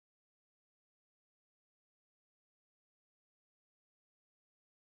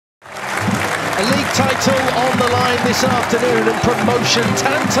A league title on the line this afternoon and promotion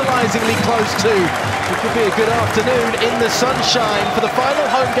tantalisingly close too. It could be a good afternoon in the sunshine for the final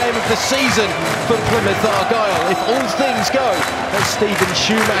home game of the season for Plymouth Argyle, if all things go as Stephen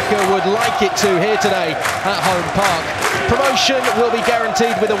Schumacher would like it to here today at Home Park. Promotion will be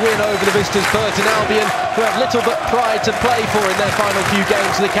guaranteed with a win over the visitors Burton Albion, who have little but pride to play for in their final few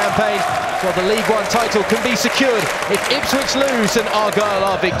games of the campaign. Well, the League One title can be secured if Ipswich lose and Argyle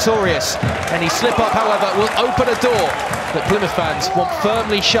are victorious. Any slip-up, however, will open a door that Plymouth fans want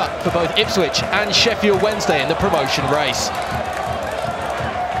firmly shut for both Ipswich and Sheffield Wednesday in the promotion race.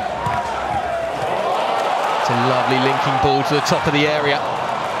 It's a lovely linking ball to the top of the area.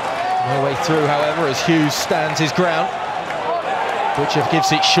 No way through, however, as Hughes stands his ground. Butcher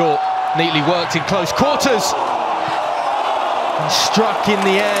gives it short, neatly worked in close quarters. And struck in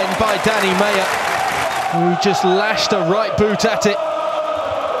the end by Danny Mayer, who just lashed a right boot at it.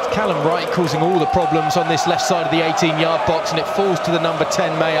 It's Callum Wright causing all the problems on this left side of the 18-yard box, and it falls to the number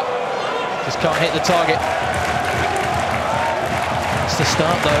 10 Mayer. Just can't hit the target. It's the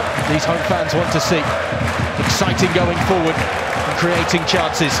start, though, these home fans want to see. Exciting going forward and creating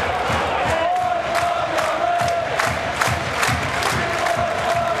chances.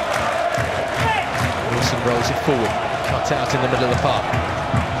 Wilson rolls it forward. Cut out in the middle of the park.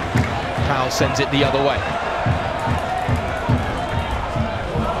 Powell sends it the other way.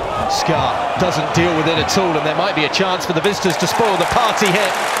 Scar doesn't deal with it at all, and there might be a chance for the visitors to spoil the party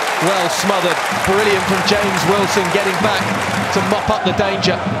here. Well smothered. Brilliant from James Wilson, getting back to mop up the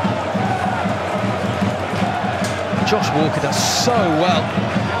danger. Josh Walker does so well.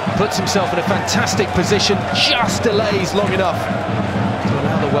 Puts himself in a fantastic position, just delays long enough to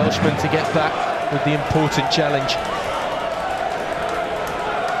allow the Welshman to get back with the important challenge.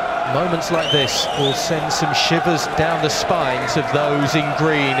 Moments like this will send some shivers down the spines of those in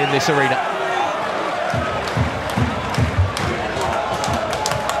green in this arena.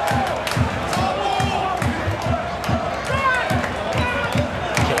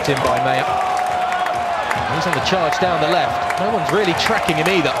 Kept in by Mayer. He's on the charge down the left. No one's really tracking him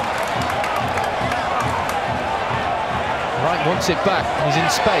either. Wright wants it back. He's in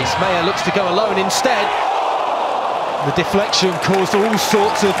space. Mayer looks to go alone instead. The deflection caused all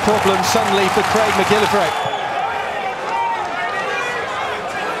sorts of problems suddenly for Craig McGillivray.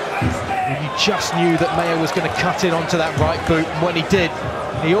 You just knew that Mayer was going to cut in onto that right boot, and when he did,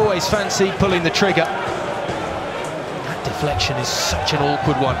 he always fancied pulling the trigger. That deflection is such an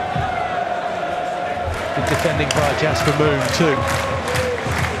awkward one. Good defending by Jasper Moon too.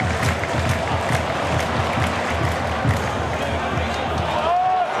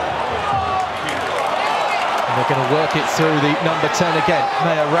 They're going to work it through the number 10 again.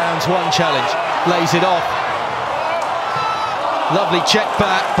 Mayer rounds one challenge, lays it off. Lovely check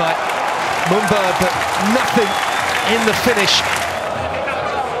back by Mumba, but nothing in the finish.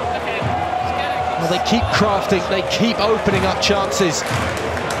 Well, they keep crafting, they keep opening up chances.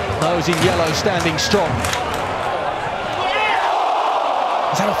 Those in yellow standing strong.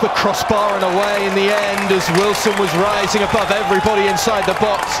 Is that off the crossbar and away in the end as Wilson was rising above everybody inside the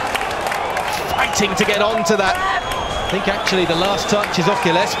box? Fighting to get onto that. I think actually the last touch is off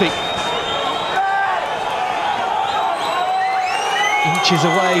Gillespie. Inches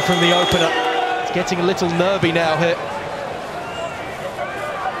away from the opener. It's getting a little nervy now here.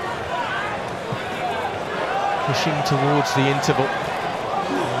 Pushing towards the interval.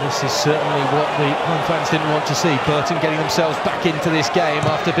 And this is certainly what the home fans didn't want to see. Burton getting themselves back into this game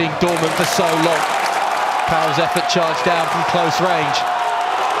after being dormant for so long. Powell's effort charged down from close range.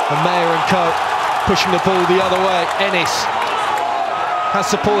 And Mayer and co pushing the ball the other way. Ennis has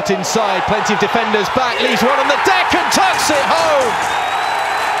support inside, plenty of defenders back, leaves one on the deck and tucks it home.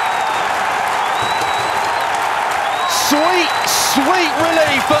 Sweet, sweet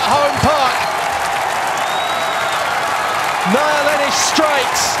relief at Home Park. Niall Ennis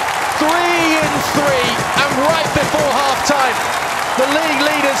strikes 3 in 3, and right before half-time, the league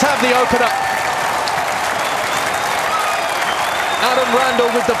leaders have the opener. Adam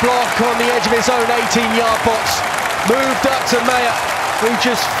Randall with the block on the edge of his own 18-yard box. Moved up to Mayer, who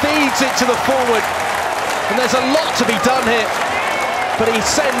just feeds it to the forward. And there's a lot to be done here. But he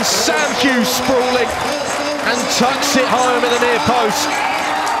sends Sam Hughes sprawling and tucks it home in the near post.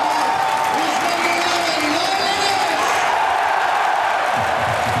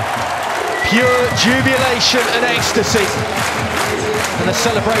 Pure jubilation and ecstasy. And a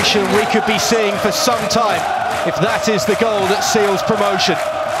celebration we could be seeing for some time, if that is the goal that seals promotion.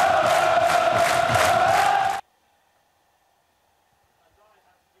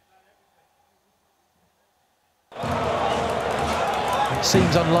 It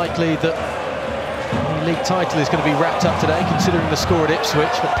seems unlikely that The league title is going to be wrapped up today, considering the score at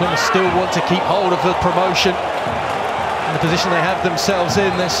Ipswich, but Plymouth still want to keep hold of the promotion. In the position they have themselves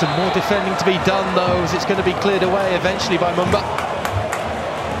in, there's some more defending to be done, though, as it's going to be cleared away eventually by Mumba.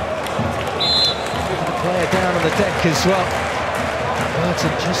 The player down on the deck as well.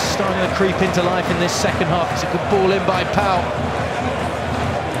 Burton just starting to creep into life in this second half. It's a good ball in by Powell.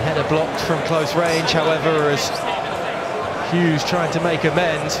 Header blocked from close range, however, as Hughes trying to make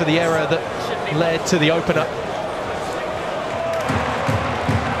amends for the error that led to the opener.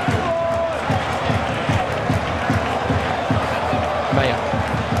 Mayer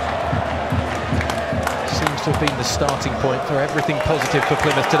seems to have been the starting point for everything positive for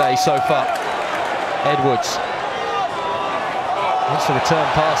Plymouth today so far. Edwards. Wants the return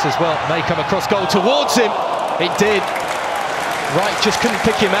pass as well. May come across goal towards him. It did. Wright just couldn't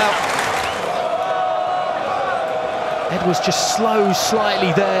pick him out. Edwards just slows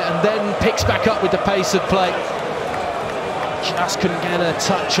slightly there and then picks back up with the pace of play. Just couldn't get a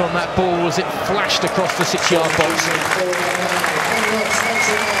touch on that ball as it flashed across the 6-yard box.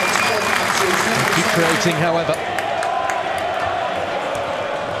 Keep creating, however.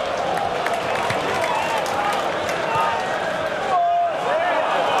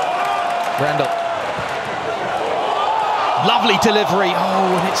 Randall. Lovely delivery.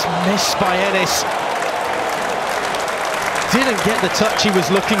 Oh, and it's missed by Ennis. Didn't get the touch he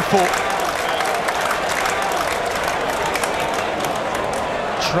was looking for.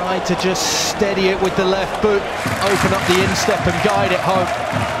 Tried to just steady it with the left boot, open up the instep and guide it home.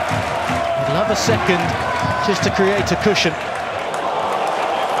 I'd love a second just to create a cushion.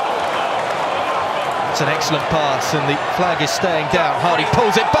 It's an excellent pass and the flag is staying down. Hardy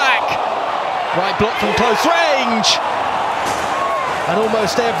pulls it back. Right block from close range. And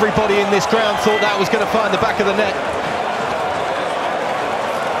almost everybody in this ground thought that was going to find the back of the net.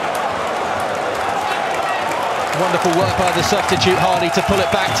 Wonderful work by the substitute Hardy to pull it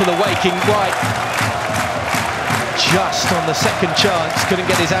back to the waking White. Just on the second chance, couldn't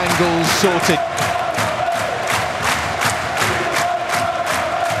get his angles sorted.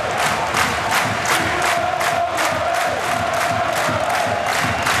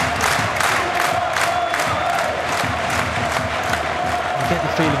 I get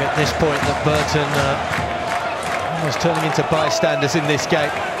the feeling at this point that Burton almost turning into bystanders in this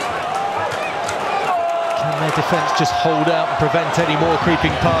game. Can their defence just hold out and prevent any more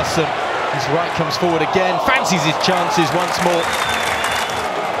creeping past them? As Wright comes forward again, fancies his chances once more.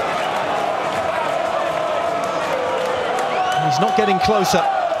 He's not getting closer.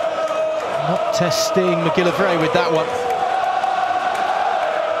 Not testing McGillivray with that one.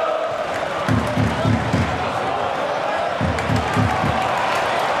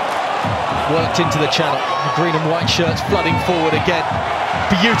 Worked into the channel. The green and white shirts flooding forward again.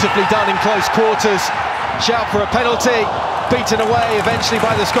 Beautifully done in close quarters. Shout for a penalty, beaten away eventually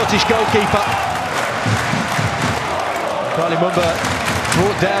by the Scottish goalkeeper. Carly Mumba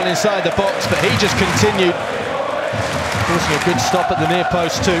brought down inside the box, but he just continued. Forcing a good stop at the near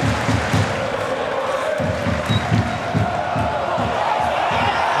post too.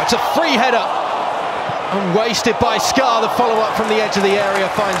 It's a free header. Unwasted by Scar, the follow-up from the edge of the area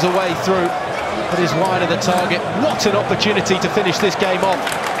finds a way through, but is wide of the target. What an opportunity to finish this game off.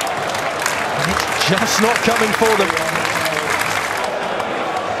 Just not coming for them.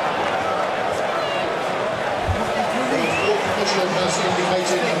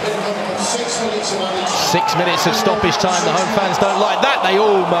 6 minutes of stoppage time. The home fans don't like that. They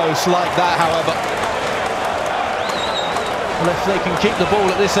almost like that, however. Well, if they can keep the ball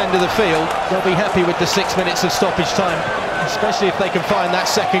at this end of the field, they'll be happy with the 6 minutes of stoppage time, especially if they can find that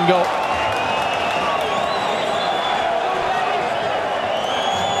second goal.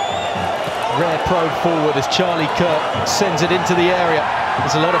 Rare probe forward as Charlie Kirk sends it into the area.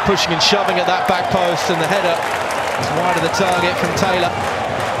 There's a lot of pushing and shoving at that back post, and the header is wide of the target from Taylor.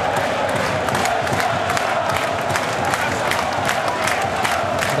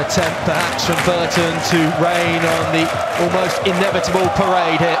 An attempt perhaps from Burton to rain on the almost inevitable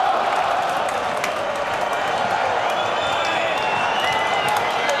parade here.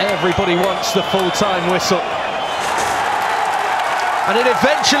 Everybody wants the full-time whistle. And it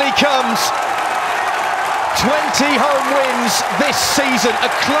eventually comes. 20 home wins this season, a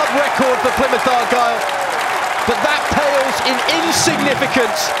club record for Plymouth Argyle, but that pales in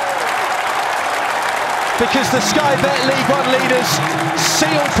insignificance because the Sky Bet League One leaders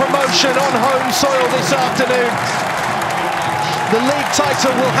seal promotion on home soil this afternoon. The league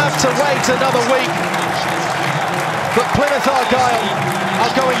title will have to wait another week, but Plymouth Argyle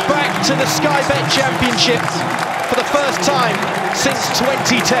are going back to the Sky Bet Championship for the first time since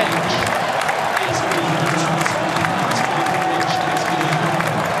 2010.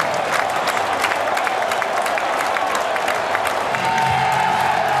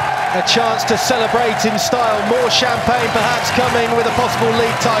 a chance to celebrate in style. More champagne perhaps coming with a possible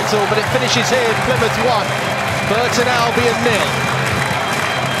league title, but it finishes here. Plymouth 1, Burton Albion 0.